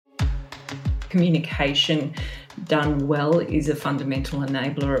Communication done well is a fundamental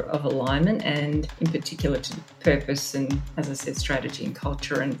enabler of alignment, and in particular to purpose and, as I said, strategy and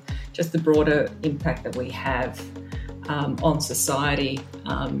culture, and just the broader impact that we have on society.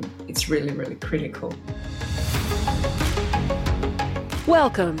 It's really, really critical.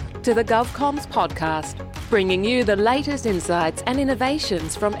 Welcome to the GovComms podcast, bringing you the latest insights and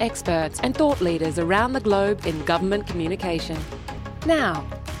innovations from experts and thought leaders around the globe in government communication. Now,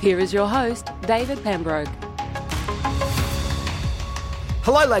 here is your host, David Pembroke.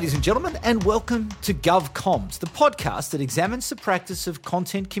 Hello, ladies and gentlemen, and welcome to GovComms, the podcast that examines the practice of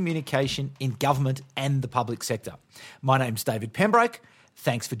content communication in government and the public sector. My name's David Pembroke.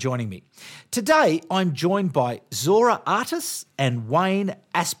 Thanks for joining me. Today, I'm joined by Zora Artis and Wayne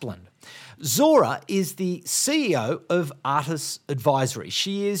Aspland. Zora is the CEO of Artis Advisory.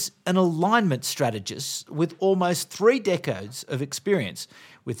 She is an alignment strategist with almost 3 decades of experience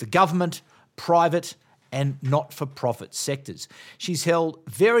with the government, private and not-for-profit sectors. She's held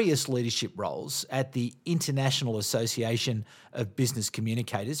various leadership roles at the International Association of Business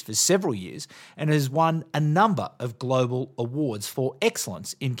Communicators for several years and has won a number of global awards for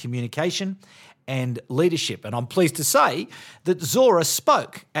excellence in communication and leadership. And I'm pleased to say that Zora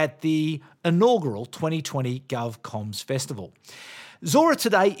spoke at the inaugural 2020 GovComms Festival. Zora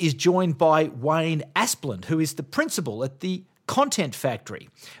today is joined by Wayne Aspland, who is the principal at the Content Factory.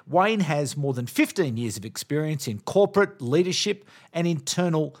 Wayne has more than 15 years of experience in corporate leadership and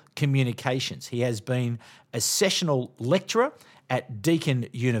internal communications. He has been a sessional lecturer at Deakin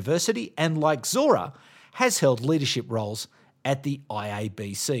University and, like Zora, has held leadership roles at the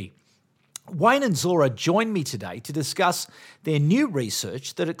IABC. Wayne and Zora join me today to discuss their new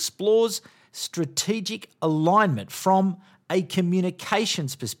research that explores strategic alignment from a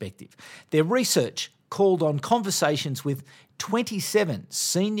communications perspective. Their research called on conversations with 27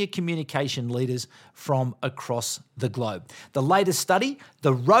 senior communication leaders from across the globe. The latest study,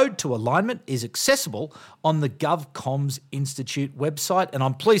 The Road to Alignment, is accessible on the GovComms Institute website, and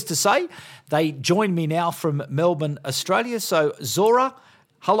I'm pleased to say they join me now from Melbourne, Australia. So Zora,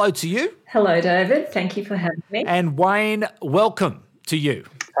 hello to you. Hello, David. Thank you for having me. And Wayne, welcome to you.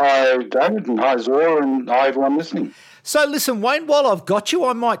 Hi, David, and hi, Zora, and hi, everyone listening. So listen, Wayne, while I've got you,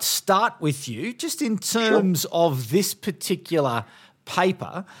 I might start with you just in terms of this particular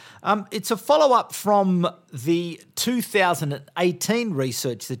paper. It's a follow-up from the 2018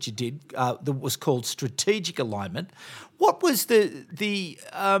 research that you did that was called Strategic Alignment. What was the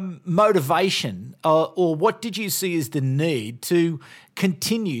motivation or what did you see as the need to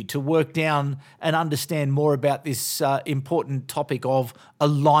continue to work down and understand more about this important topic of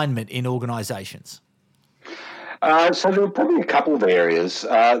alignment in organisations? So there were probably a couple of areas.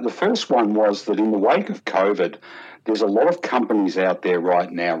 The first one was that in the wake of COVID, there's a lot of companies out there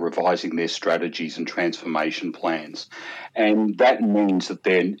right now revising their strategies and transformation plans. And that means that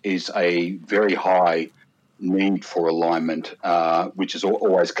there is a very high need for alignment, which is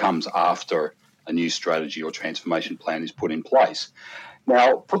always comes after a new strategy or transformation plan is put in place.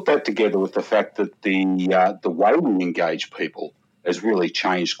 Now, put that together with the fact that the way we engage people has really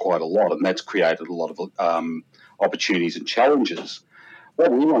changed quite a lot, and that's created a lot of opportunities and challenges.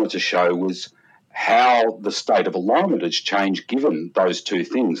 What we wanted to show was how the state of alignment has changed given those two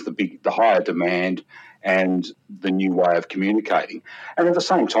things, the higher demand and the new way of communicating. And at the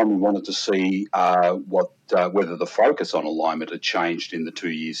same time, we wanted to see whether the focus on alignment had changed in the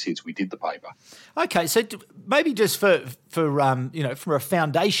 2 years since we did the paper. Okay, so maybe just for from a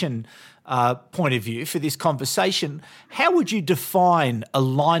foundation point of view for this conversation, how would you define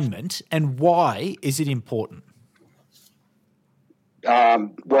alignment and why is it important?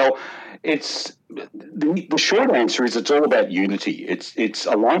 Well, it's the short answer is it's all about unity. It's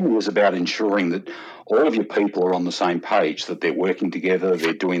alignment is about ensuring that all of your people are on the same page, that they're working together,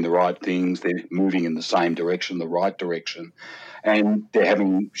 they're doing the right things, they're moving in the same direction, the right direction, and they're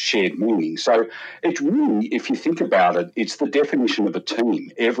having shared meaning. So it's really, if you think about it, it's the definition of a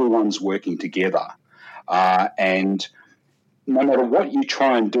team. Everyone's working together, and no matter what you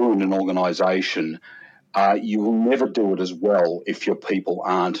try and do in an organisation, you will never do it as well if your people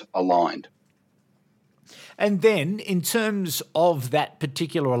aren't aligned. And then in terms of that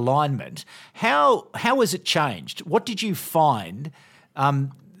particular alignment, how has it changed? What did you find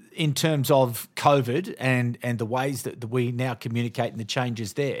in terms of COVID and the ways that we now communicate and the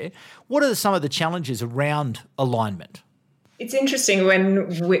changes there? What are some of the challenges around alignment? It's interesting when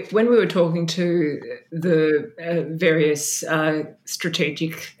we were talking to the various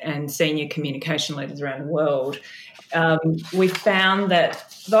strategic and senior communication leaders around the world, we found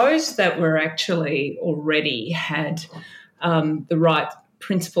that those that were actually already had the right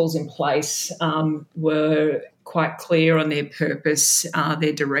principles in place were quite clear on their purpose,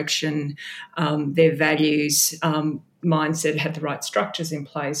 their direction, their values, mindset, had the right structures in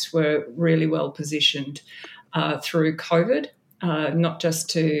place, were really well positioned through COVID, not just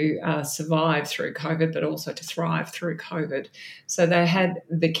to survive through COVID, but also to thrive through COVID. So they had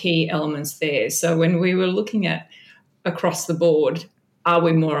the key elements there. So when we were looking at across the board, are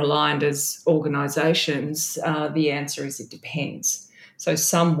we more aligned as organisations? The answer is it depends. So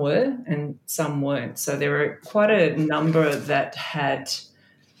some were and some weren't. So there were quite a number that had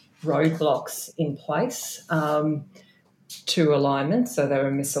roadblocks in place to alignment, so they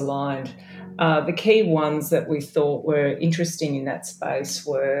were misaligned. The key ones that we thought were interesting in that space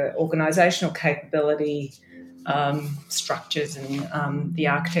were organisational capability, structures and the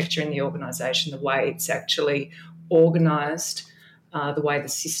architecture in the organisation, the way it's actually organised, the way the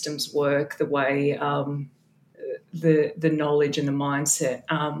systems work, the way the knowledge and the mindset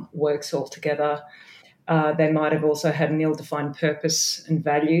works all together. They might have also had an ill-defined purpose and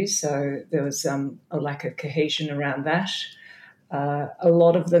values, so there was a lack of cohesion around that. A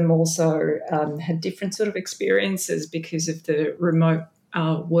lot of them also had different sort of experiences because of the remote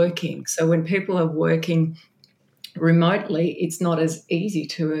working. So when people are working remotely, it's not as easy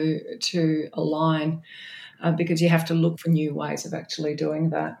to align because you have to look for new ways of actually doing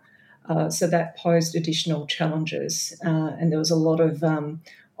that. So that posed additional challenges, and there was a lot of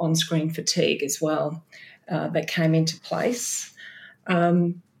on-screen fatigue as well that came into place.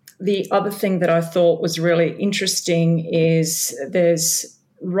 The other thing that I thought was really interesting is there's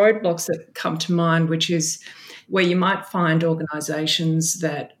roadblocks that come to mind, which is where you might find organisations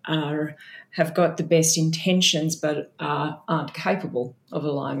that have got the best intentions but aren't capable of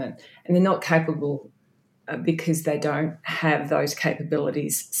alignment. And they're not capable because they don't have those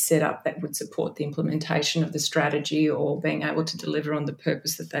capabilities set up that would support the implementation of the strategy or being able to deliver on the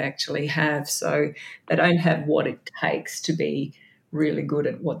purpose that they actually have. So they don't have what it takes to be really good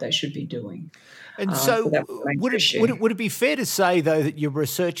at what they should be doing. And so would it be fair to say, though, that your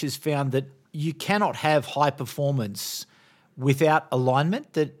research has found that you cannot have high performance without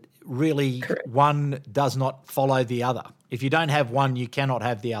alignment, that really Correct. One does not follow the other? If you don't have one, you cannot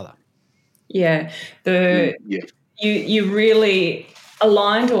have the other. Yeah, you really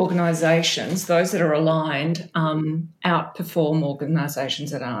aligned organisations, those that are aligned, outperform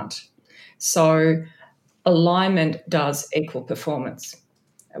organisations that aren't. So alignment does equal performance,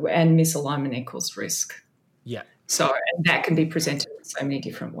 and misalignment equals risk. Yeah. So and that can be presented in so many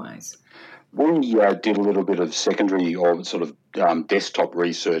different ways. We did a little bit of secondary or sort of desktop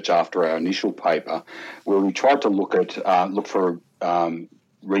research after our initial paper, where we tried to look for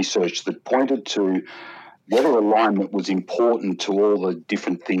research that pointed to whether alignment was important to all the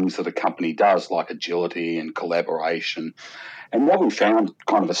different things that a company does, like agility and collaboration. And what we found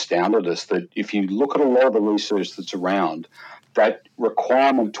kind of astounded us, that if you look at a lot of the research that's around, that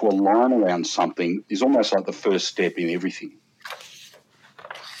requirement to align around something is almost like the first step in everything.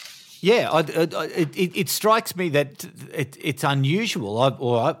 Yeah, it strikes me that it's unusual,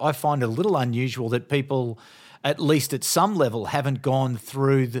 I find it a little unusual that people, at least at some level, haven't gone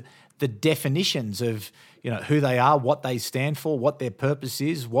through the definitions of, who they are, what they stand for, what their purpose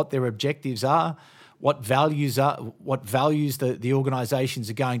is, what their objectives are, what values the organisations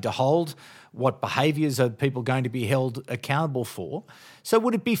are going to hold, what behaviours are people going to be held accountable for. So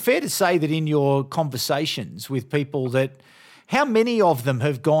would it be fair to say that in your conversations with people that how many of them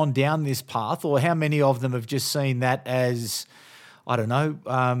have gone down this path, or how many of them have just seen that as, I don't know,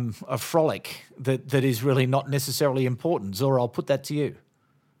 a frolic that is really not necessarily important? Zora, I'll put that to you.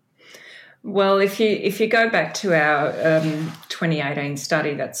 Well, if you go back to our 2018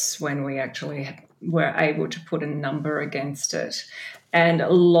 study, that's when we actually were able to put a number against it, and a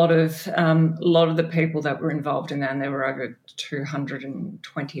lot of the people that were involved in that, and there were over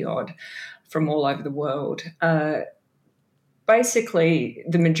 220 odd from all over the world. Basically,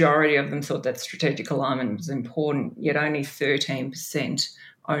 the majority of them thought that strategic alignment was important, yet only 13%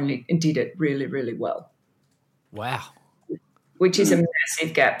 only did it really, really well. Wow. Which is a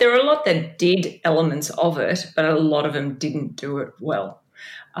massive gap. There are a lot that did elements of it, but a lot of them didn't do it well.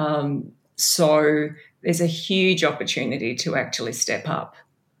 So there's a huge opportunity to actually step up.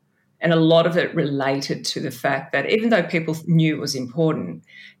 And a lot of it related to the fact that even though people knew it was important,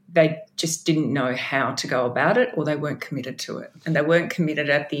 they just didn't know how to go about it, or they weren't committed to it. And they weren't committed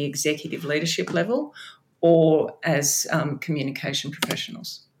at the executive leadership level or as communication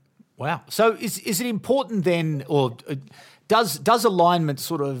professionals. Wow. So is it important then, or does alignment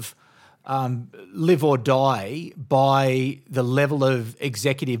sort of live or die by the level of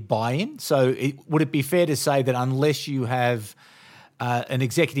executive buy-in? So would it be fair to say that unless you have an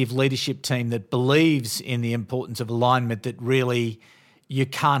executive leadership team that believes in the importance of alignment, that really you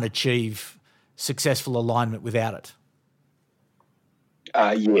can't achieve successful alignment without it?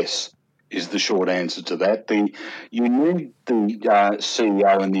 Yes, is the short answer to that. You need the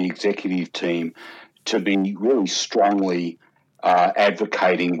CEO and the executive team to be really strongly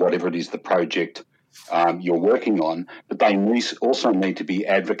advocating whatever it is the project you're working on, but they also need to be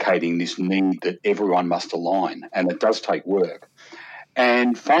advocating this need that everyone must align, and it does take work.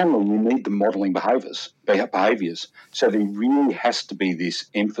 And finally, you need the modelling behaviours. So there really has to be this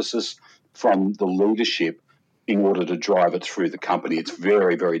emphasis from the leadership in order to drive it through the company. It's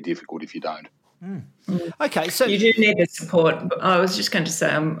very, very difficult if you don't. Okay, so you do need the support. I was just going to say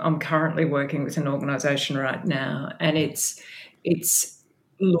I'm currently working with an organisation right now, and it's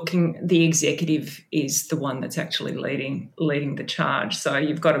looking. The executive is the one that's actually leading the charge. So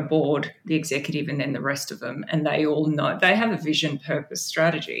you've got a board, the executive, and then the rest of them, and they all know they have a vision, purpose,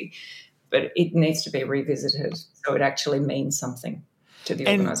 strategy, but it needs to be revisited so it actually means something to the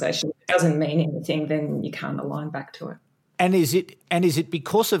organisation. If it doesn't mean anything, then you can't align back to it. And is it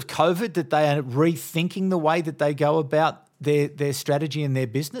because of COVID that they are rethinking the way that they go about their strategy and their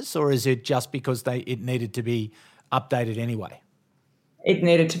business, or is it just because it needed to be updated anyway? It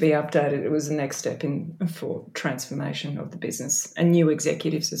needed to be updated. It was the next step for transformation of the business and new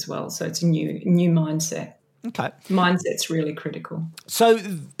executives as well. So it's a new mindset. Okay. Mindset's really critical. So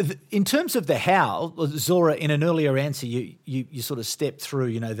in terms of the how, Zora, in an earlier answer, you sort of stepped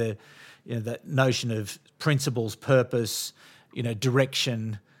through, that notion of principles, purpose,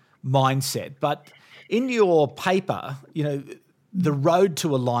 direction, mindset. But in your paper, the road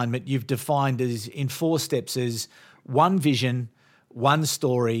to alignment you've defined as in 4 steps as one vision, one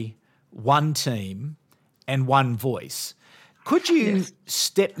story, one team, and one voice. Could you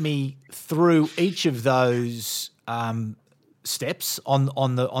step me through each of those steps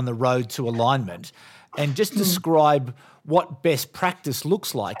on the road to alignment, and just describe what best practice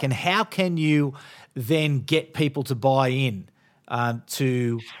looks like, and how can you then get people to buy in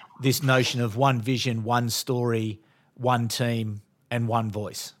to this notion of one vision, one story, one team, and one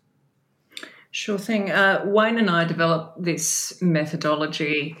voice? Sure thing. Wayne and I developed this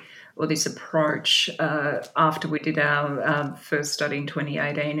methodology or this approach after we did our first study in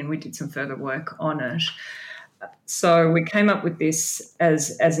 2018, and we did some further work on it. So we came up with this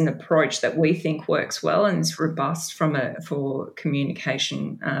as an approach that we think works well and is robust for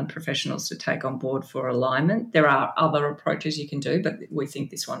communication professionals to take on board for alignment. There are other approaches you can do, but we think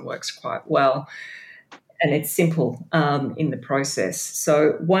this one works quite well. And it's simple in the process.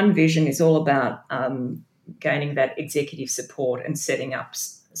 So one vision is all about gaining that executive support and setting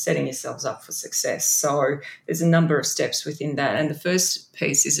yourselves up for success. So there's a number of steps within that. And the first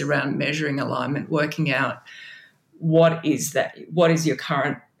piece is around measuring alignment, working out what is your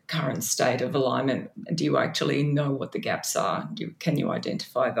current state of alignment. Do you actually know what the gaps are? Can you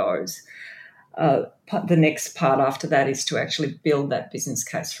identify those? The next part after that is to actually build that business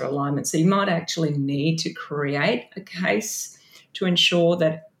case for alignment. So you might actually need to create a case to ensure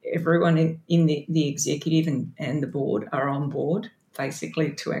that everyone in the executive and the board are on board,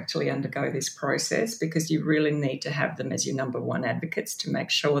 basically, to actually undergo this process, because you really need to have them as your number one advocates to make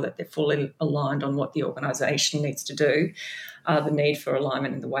sure that they're fully aligned on what the organisation needs to do, the need for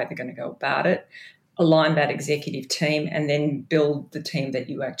alignment and the way they're going to go about it. Align that executive team, and then build the team that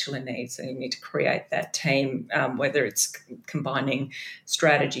you actually need. So you need to create that team, whether it's combining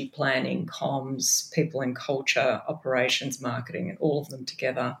strategy, planning, comms, people and culture, operations, marketing, and all of them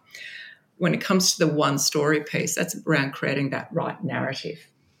together. When it comes to the one story piece, that's around creating that right narrative.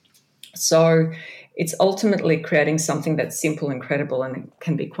 So it's ultimately creating something that's simple and credible, and it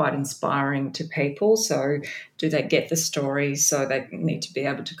can be quite inspiring to people. So do they get the story? So they need to be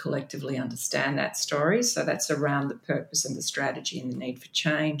able to collectively understand that story. So that's around the purpose and the strategy and the need for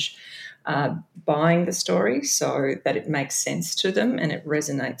change. Buying the story so that it makes sense to them and it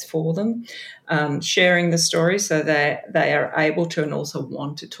resonates for them. Sharing the story so that they are able to and also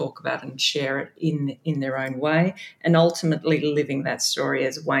want to talk about and share it in their own way. And ultimately living that story,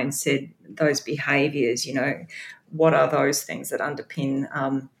 as Wayne said, those behaviours, what are those things that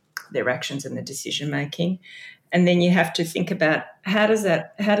underpin their actions and the decision making. And then you have to think about how does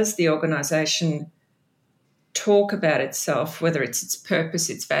the organisation talk about itself, whether it's its purpose,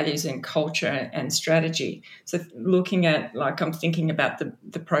 its values and culture and strategy. So looking at, I'm thinking about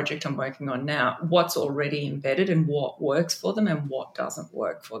the project I'm working on now, what's already embedded and what works for them and what doesn't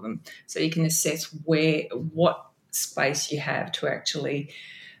work for them. So you can assess what space you have to actually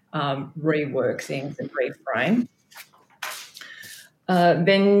rework things and reframe.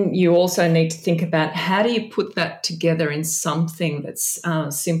 Then you also need to think about how do you put that together in something that's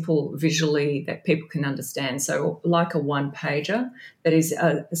simple visually that people can understand. So like a one-pager that is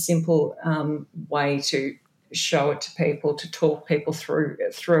a simple way to show it to people, to talk people through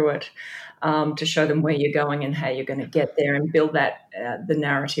it, to show them where you're going and how you're going to get there and build that the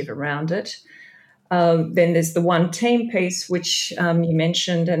narrative around it. Then there's the one team piece, which you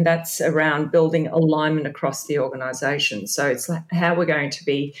mentioned, and that's around building alignment across the organisation. So it's how we're going to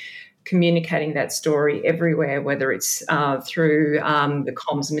be communicating that story everywhere, whether it's through the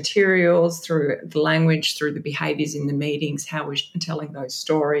comms materials, through the language, through the behaviours in the meetings, how we're telling those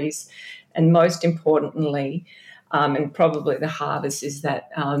stories. And most importantly, and probably the hardest, is that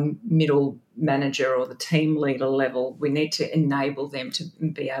middle manager or the team leader level. We need to enable them to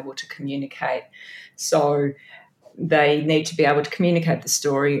be able to communicate. So they need to be able to communicate the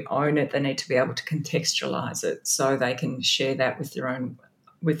story, own it. They need to be able to contextualise it so they can share that with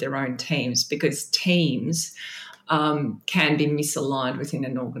their own teams, because teams can be misaligned within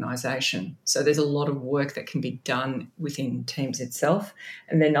an organisation. So there's a lot of work that can be done within teams itself.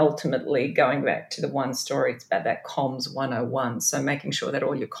 And then ultimately, going back to the one story, it's about that comms 101. So making sure that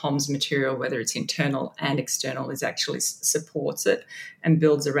all your comms material, whether it's internal and external, is actually supports it and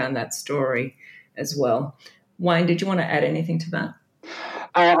builds around that story as well. Wayne, did you want to add anything to that?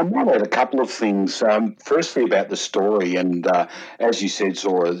 I might add a couple of things. Firstly, about the story, and as you said,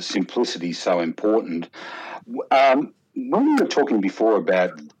 Zora, simplicity is so important. When we were talking before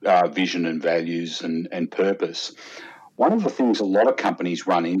about vision and values and purpose, one of the things a lot of companies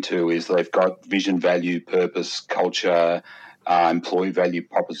run into is they've got vision, value, purpose, culture, employee value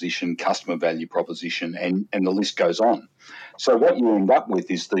proposition, customer value proposition, and the list goes on. So what you end up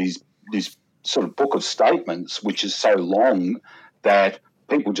with is this sort of book of statements, which is so long that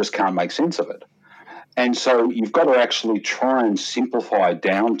people just can't make sense of it. And so you've got to actually try and simplify it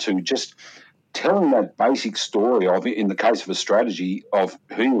down to just telling that basic story of, in the case of a strategy, of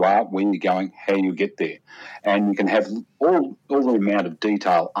who you are, where you're going, how you get there. And you can have all the amount of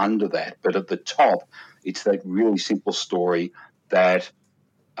detail under that, but at the top, it's that really simple story that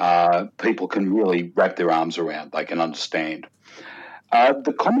people can really wrap their arms around, they can understand.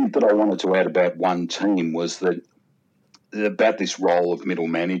 The comment that I wanted to add about one team was that about this role of middle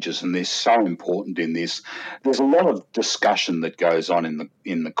managers, and they're so important in this. There's a lot of discussion that goes on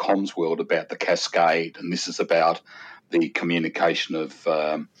in the comms world about the cascade, and this is about the communication of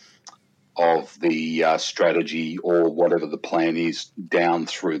the strategy or whatever the plan is down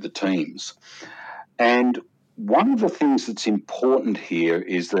through the teams. And one of the things that's important here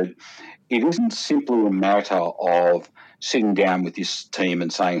is that it isn't simply a matter of sitting down with this team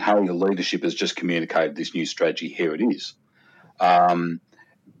and saying, hey, the leadership has just communicated this new strategy, here it is.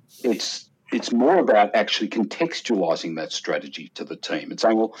 It's more about actually contextualising that strategy to the team and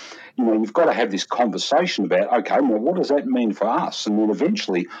saying, well, you've got to have this conversation about, okay, well, what does that mean for us? And then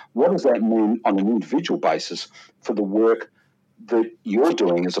eventually, what does that mean on an individual basis for the work that you're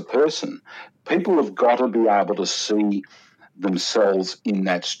doing as a person? People have got to be able to see themselves in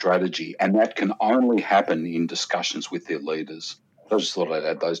that strategy, and that can only happen in discussions with their leaders. I just thought I'd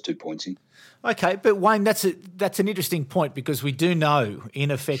add those 2 points in. Okay, but Wayne, that's an interesting point, because we do know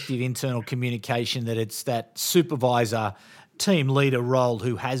in effective internal communication that it's that supervisor, team leader role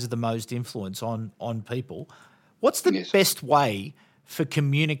who has the most influence on people. What's the best way for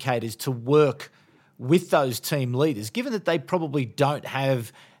communicators to work with those team leaders, given that they probably don't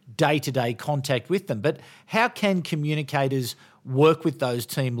have day-to-day contact with them? But how can communicators work with those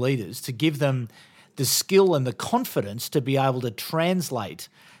team leaders to give them the skill and the confidence to be able to translate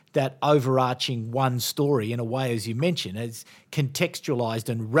that overarching one story in a way, as you mentioned, as contextualised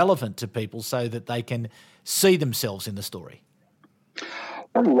and relevant to people so that they can see themselves in the story?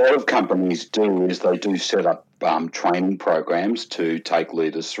 What a lot of companies do is they do set up training programs to take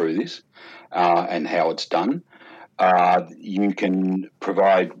leaders through this and how it's done. You can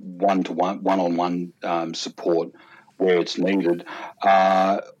provide one-on-one support where it's needed.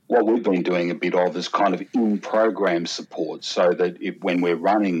 What we've been doing a bit of is kind of in-program support, so that when we're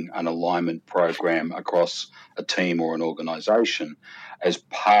running an alignment program across a team or an organisation, as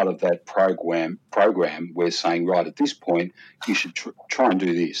part of that program, we're saying, right, at this point, you should try and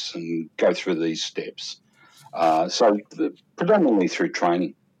do this and go through these steps. So predominantly through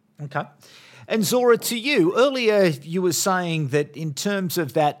training. Okay. And Zora, to you, earlier you were saying that in terms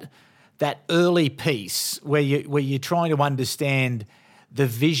of that early piece where you're trying to understand the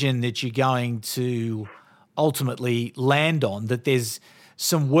vision that you're going to ultimately land on, that there's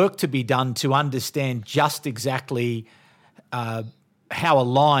some work to be done to understand just exactly how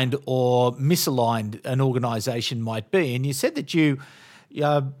aligned or misaligned an organisation might be. And you said that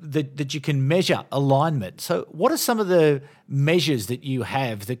that you can measure alignment. So what are some of the measures that you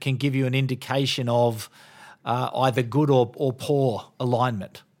have that can give you an indication of either good or poor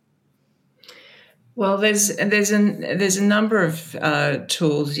alignment? Well, there's a number of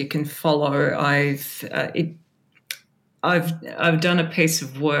tools you can follow. I've done a piece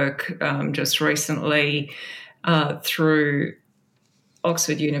of work just recently through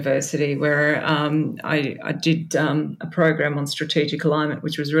Oxford University, where I did a program on strategic alignment,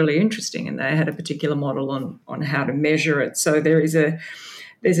 which was really interesting, and they had a particular model on how to measure it. So there's a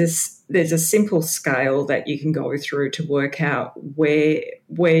simple scale that you can go through to work out where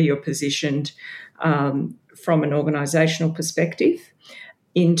you're positioned from an organisational perspective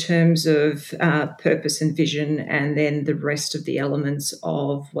in terms of purpose and vision, and then the rest of the elements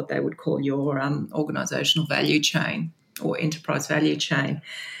of what they would call your organisational value chain or enterprise value chain.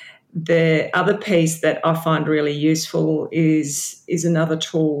 The other piece that I find really useful is another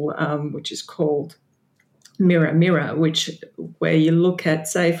tool which is called Mirror, where you look at,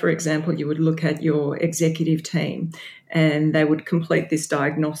 say, for example, you would look at your executive team and they would complete this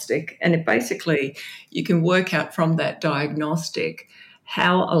diagnostic, and it basically you can work out from that diagnostic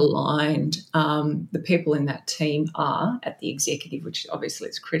how aligned the people in that team are at the executive, which obviously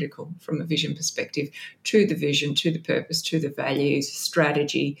is critical from a vision perspective, to the vision, to the purpose, to the values,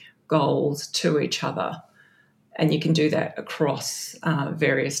 strategy, goals, to each other. And you can do that across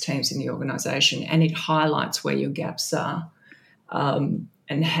various teams in the organisation, and it highlights where your gaps are,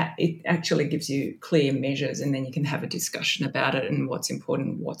 and it actually gives you clear measures, and then you can have a discussion about it and what's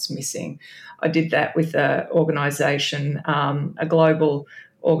important, what's missing. I did that with an organisation, a global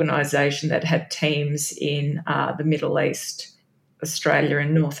organisation that had teams in the Middle East, Australia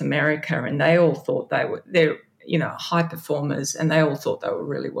and North America, and they all thought they're high performers, and they all thought they were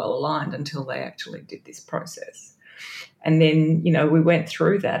really well aligned until they actually did this process. And then, we went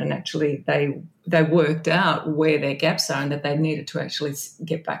through that, and actually they worked out where their gaps are and that they needed to actually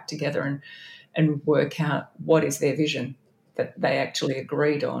get back together and work out what is their vision that they actually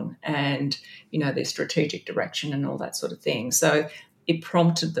agreed on, and, their strategic direction and all that sort of thing. So it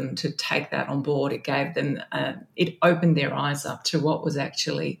prompted them to take that on board. It gave them, it opened their eyes up to what was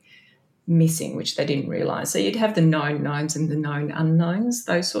actually missing, which they didn't realise. So you'd have the known knowns and the known unknowns,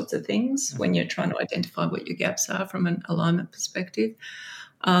 those sorts of things, when you're trying to identify what your gaps are from an alignment perspective.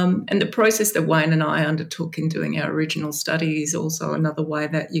 And the process that Wayne and I undertook in doing our original study is also another way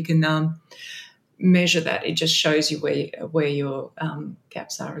that you can measure that. It just shows you where your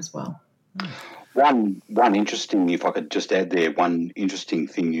gaps are as well. One interesting, if I could just add there, one interesting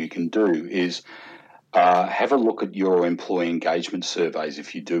thing you can do is have a look at your employee engagement surveys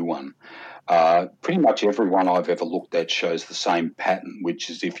if you do one. Pretty much every one I've ever looked at shows the same pattern, which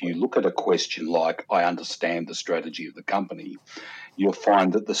is if you look at a question like, I understand the strategy of the company, you'll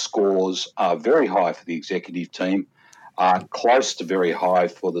find that the scores are very high for the executive team, close to very high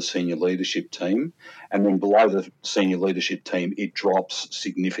for the senior leadership team, and then below the senior leadership team, it drops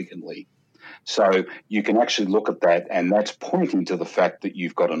significantly. So you can actually look at that, and that's pointing to the fact that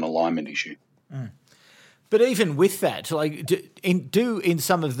you've got an alignment issue. Mm. But even with that, like in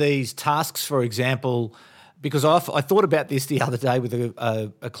some of these tasks, for example, because I thought about this the other day with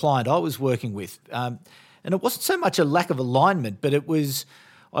a client I was working with, and it wasn't so much a lack of alignment, but it was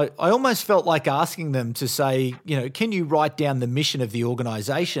I almost felt like asking them to say, can you write down the mission of the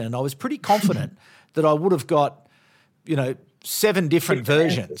organisation? And I was pretty confident that I would have got, 7 different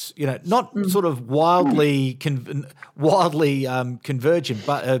versions, not sort of wildly convergent,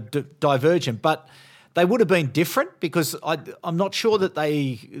 but divergent, but they would have been different because I'm not sure that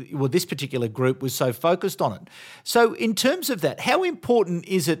this particular group was so focused on it. So in terms of that, how important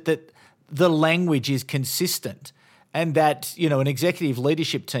is it that the language is consistent and that, an executive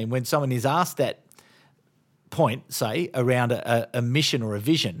leadership team, when someone is asked that point, say, around a mission or a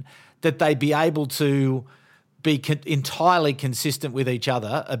vision, that they be able to be entirely consistent with each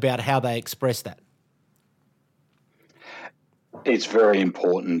other about how they express that? It's very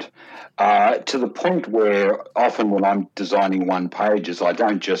important to the point where often when I'm designing one pages, I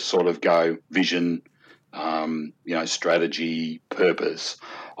don't just sort of go vision, strategy, purpose.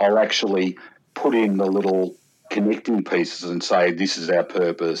 I'll actually put in the little connecting pieces and say, this is our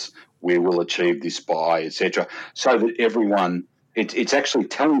purpose, we will achieve this by, etc., so that everyone, it's actually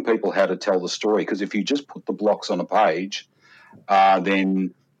telling people how to tell the story, because if you just put the blocks on a page,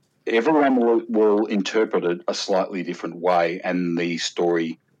 then everyone will interpret it a slightly different way, and the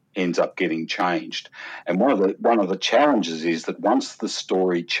story ends up getting changed. And one of the challenges is that once the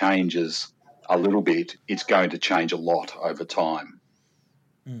story changes a little bit, it's going to change a lot over time.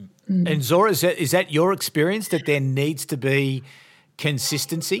 And Zora, is that your experience, that there needs to be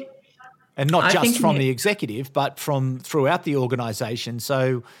consistency, and not I just think from the executive, but from throughout the organisation?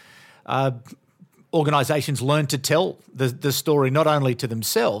 So organisations learn to tell the story not only to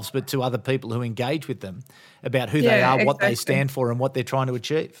themselves but to other people who engage with them about who they are, what they stand for, and what they're trying to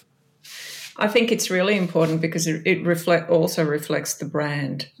achieve. I think it's really important because it also reflects the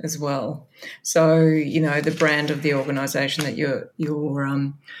brand as well. So, the brand of the organisation that you're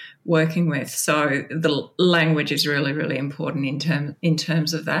working with. So the language is really, really important in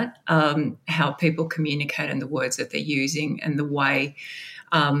terms of that, how people communicate and the words that they're using and the way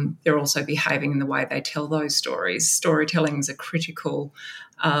they're also behaving and the way they tell those stories. Storytelling is a critical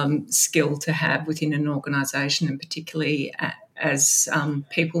skill to have within an organisation, and particularly as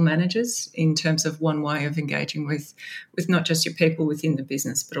people managers, in terms of one way of engaging with not just your people within the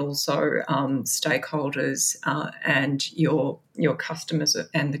business, but also stakeholders and your customers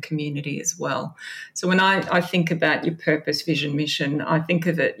and the community as well. So when I think about your purpose, vision, mission, I think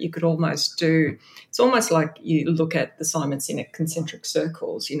of it, you could almost it's almost like you look at the Simon Sinek concentric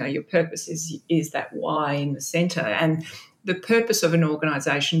circles. Your purpose is that why in the centre, and the purpose of an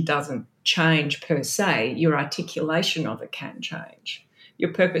organisation doesn't change per se. Your articulation of it can change.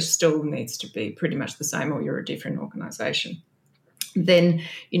 Your purpose still needs to be pretty much the same, or you're a different organisation. Then,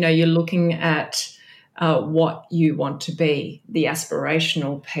 you're looking at what you want to be, the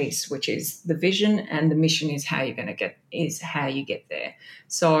aspirational piece, which is the vision, and the mission is how you get there.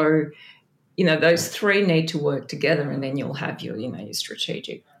 So, those three need to work together, and then you'll have your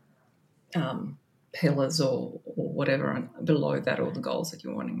strategic pillars or whatever below that, or the goals that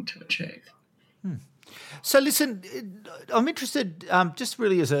you're wanting to achieve. So listen, I'm interested, just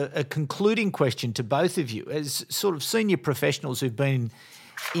really as a concluding question to both of you, as sort of senior professionals who've been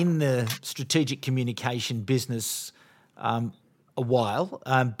in the strategic communication business a while,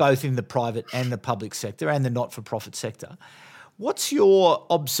 both in the private and the public sector and the not-for-profit sector. What's your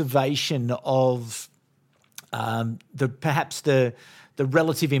observation of perhaps the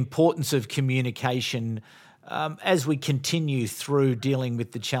relative importance of communication as we continue through dealing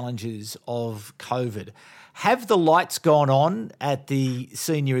with the challenges of COVID? Have the lights gone on at the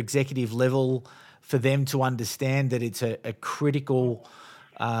senior executive level for them to understand that it's a critical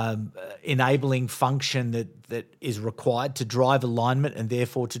enabling function that is required to drive alignment and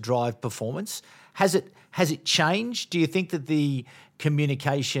therefore to drive performance? Has it changed? Do you think that the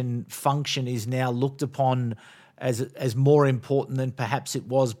communication function is now looked upon as more important than perhaps it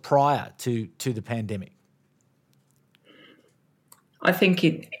was prior to the pandemic? I think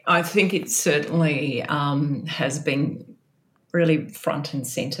it certainly has been really front and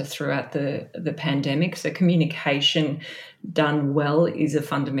centre throughout the pandemic. So communication done well is a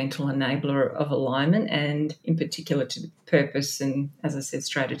fundamental enabler of alignment, and in particular to the purpose and, as I said,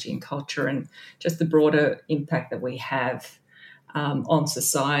 strategy and culture, and just the broader impact that we have on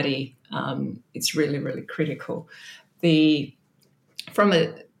society. It's really, really critical. From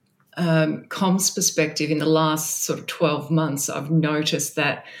a comms perspective, in the last sort of 12 months, I've noticed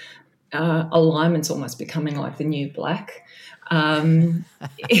that alignment's almost becoming like the new black.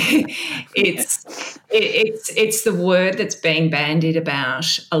 It's the word that's being bandied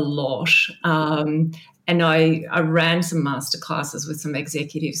about a lot. And I ran some masterclasses with some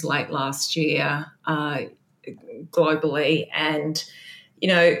executives late last year globally, and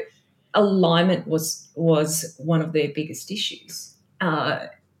alignment was one of their biggest issues.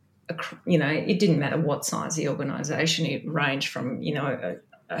 It didn't matter what size the organisation. It ranged from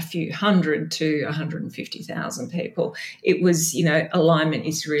a few hundred to 150,000 people. It was, alignment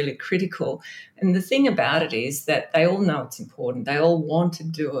is really critical. And the thing about it is that they all know it's important. They all want to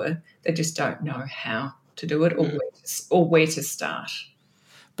do it. They just don't know how to do it or where to start.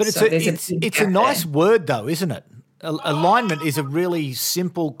 But it's a nice word though, isn't it? Alignment is a really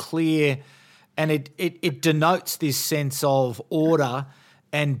simple, clear, and it denotes this sense of order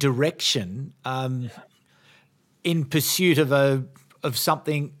and direction in pursuit of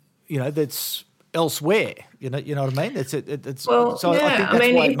something, that's elsewhere. You know what I mean? I think that's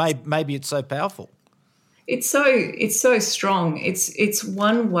why maybe it's so powerful. It's so strong. It's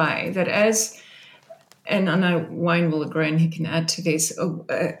one way that and I know Wayne will agree and he can add to this,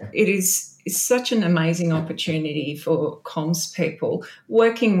 it's such an amazing opportunity for comms people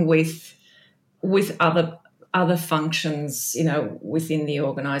working with other functions, within the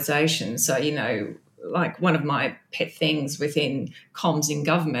organisation. So, like one of my pet things within comms in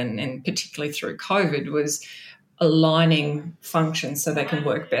government, and particularly through COVID, was aligning functions so they can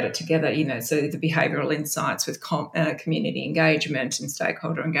work better together, so the behavioural insights with community engagement and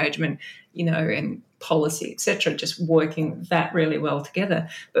stakeholder engagement, and policy, etc., just working that really well together.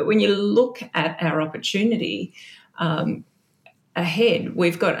 But when you look at our opportunity ahead,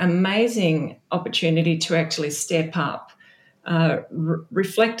 we've got amazing opportunity to actually step up,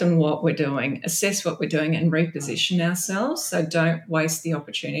 reflect on what we're doing, assess what we're doing, and reposition ourselves. So don't waste the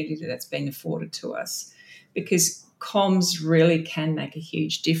opportunity that's been afforded to us, because comms really can make a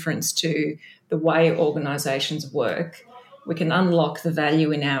huge difference to the way organisations work. We can unlock the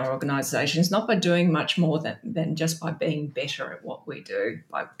value in our organisations, not by doing much more than just by being better at what we do,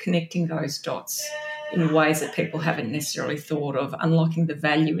 by connecting those dots in ways that people haven't necessarily thought of, unlocking the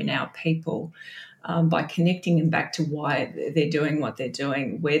value in our people, by connecting them back to why they're doing what they're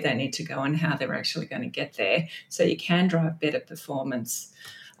doing, where they need to go and how they're actually going to get there, so you can drive better performance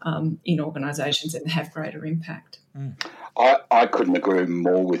in organisations and have greater impact. I couldn't agree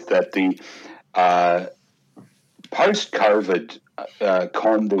more with that. The post-COVID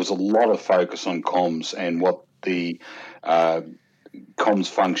there was a lot of focus on comms and what the comms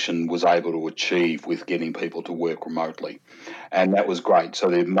function was able to achieve with getting people to work remotely, and that was great. So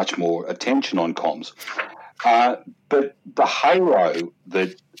there's much more attention on comms. But the halo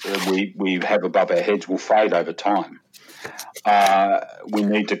that we have above our heads will fade over time. We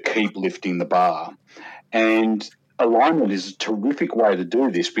need to keep lifting the bar. And alignment is a terrific way to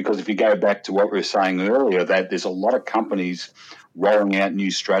do this, because if you go back to what we were saying earlier, that there's a lot of companies rolling out new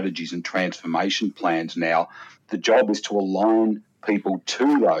strategies and transformation plans now. The job is to align people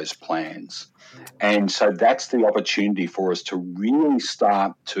to those plans. And so that's the opportunity for us to really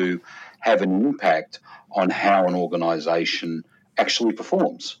start to have an impact on how an organisation actually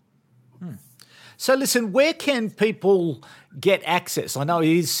performs. So listen, where can people get access? I know it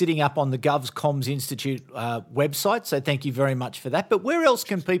is sitting up on the GovComms Institute website, so thank you very much for that. But where else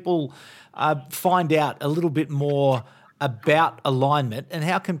can people find out a little bit more about alignment, and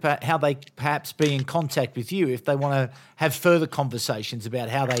how they perhaps be in contact with you if they want to have further conversations about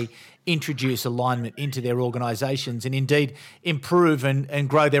how they introduce alignment into their organisations and indeed improve and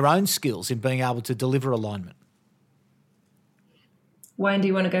grow their own skills in being able to deliver alignment? Wayne, do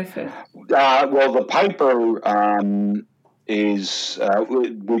you want to go first? Well, the paper is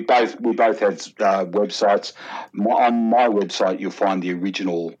we both have websites. On my website, you'll find the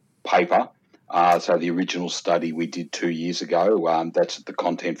original paper. So the original study we did 2 years ago. That's at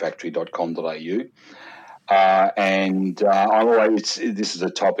thecontentfactory.com.au. And this is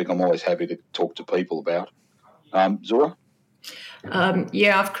a topic I'm always happy to talk to people about. Zora?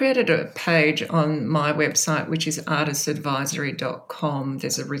 I've created a page on my website, which is artisadvisory.com.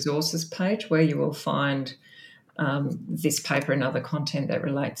 There's a resources page where you will find this paper and other content that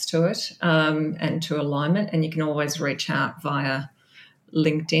relates to it, and to alignment. And you can always reach out via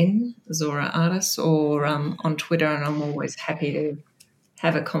LinkedIn, Zora Artis, or on Twitter, and I'm always happy to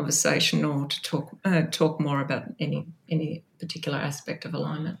have a conversation or to talk more about any particular aspect of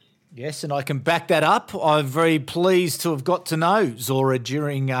alignment. Yes, and I can back that up. I'm very pleased to have got to know Zora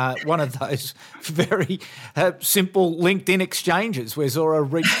during one of those very simple LinkedIn exchanges where Zora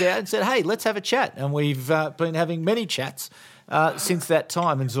reached out and said, hey, let's have a chat. And we've been having many chats since that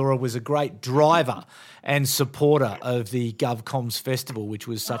time. And Zora was a great driver and supporter of the GovComms Festival, which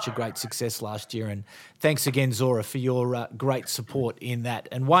was such a great success last year. And thanks again, Zora, for your great support in that.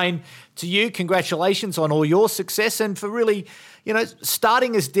 And Wayne, to you, congratulations on all your success and for really,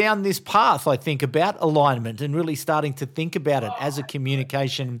 starting us down this path, I think, about alignment and really starting to think about it as a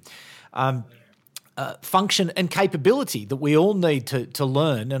communication function and capability that we all need to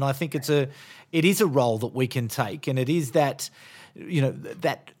learn. And I think it is a role that we can take, and it is that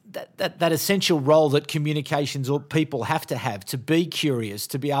essential role that communications or people have to be curious,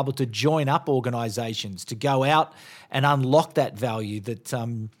 to be able to join up organisations, to go out and unlock that value that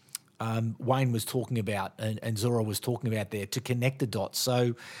Wayne was talking about and Zora was talking about there, to connect the dots.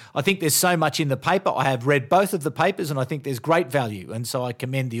 So I think there's so much in the paper. I have read both of the papers and I think there's great value. And so I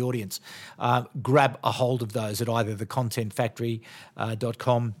commend the audience. Grab a hold of those at either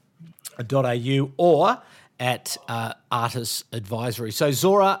thecontentfactory.com.au or at Artis Advisory. So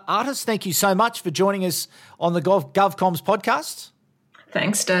Zora, Artis, thank you so much for joining us on the GovComms podcast.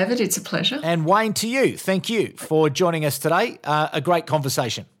 Thanks, David. It's a pleasure. And Wayne, to you, thank you for joining us today. A great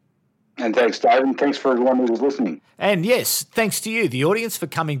conversation. And thanks, David, and thanks for everyone who was listening. And yes, thanks to you, the audience, for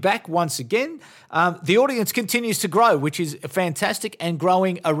coming back once again. The audience continues to grow, which is fantastic, and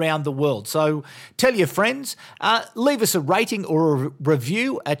growing around the world. So tell your friends, leave us a rating or a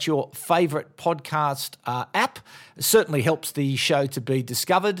review at your favourite podcast app. It certainly helps the show to be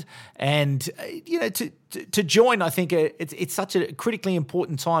discovered and, to join, I think it's such a critically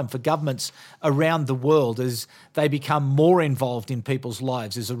important time for governments around the world as they become more involved in people's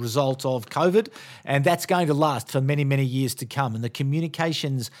lives as a result of COVID, and that's going to last for many, many years to come. And the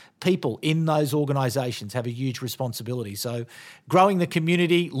communications people in those organisations have a huge responsibility. So growing the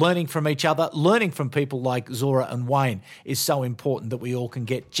community, learning from each other, learning from people like Zora and Wayne is so important that we all can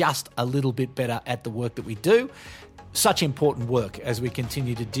get just a little bit better at the work that we do. Such important work as we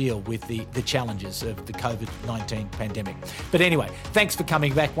continue to deal with the challenges of the COVID-19 pandemic. But anyway, thanks for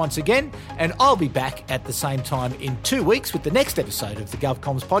coming back once again, and I'll be back at the same time in 2 weeks with the next episode of the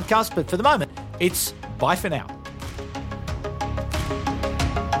GovComms podcast. But for the moment, it's bye for now.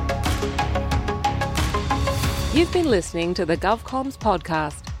 You've been listening to the GovComms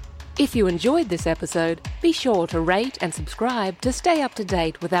podcast. If you enjoyed this episode, be sure to rate and subscribe to stay up to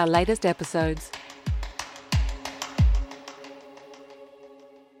date with our latest episodes.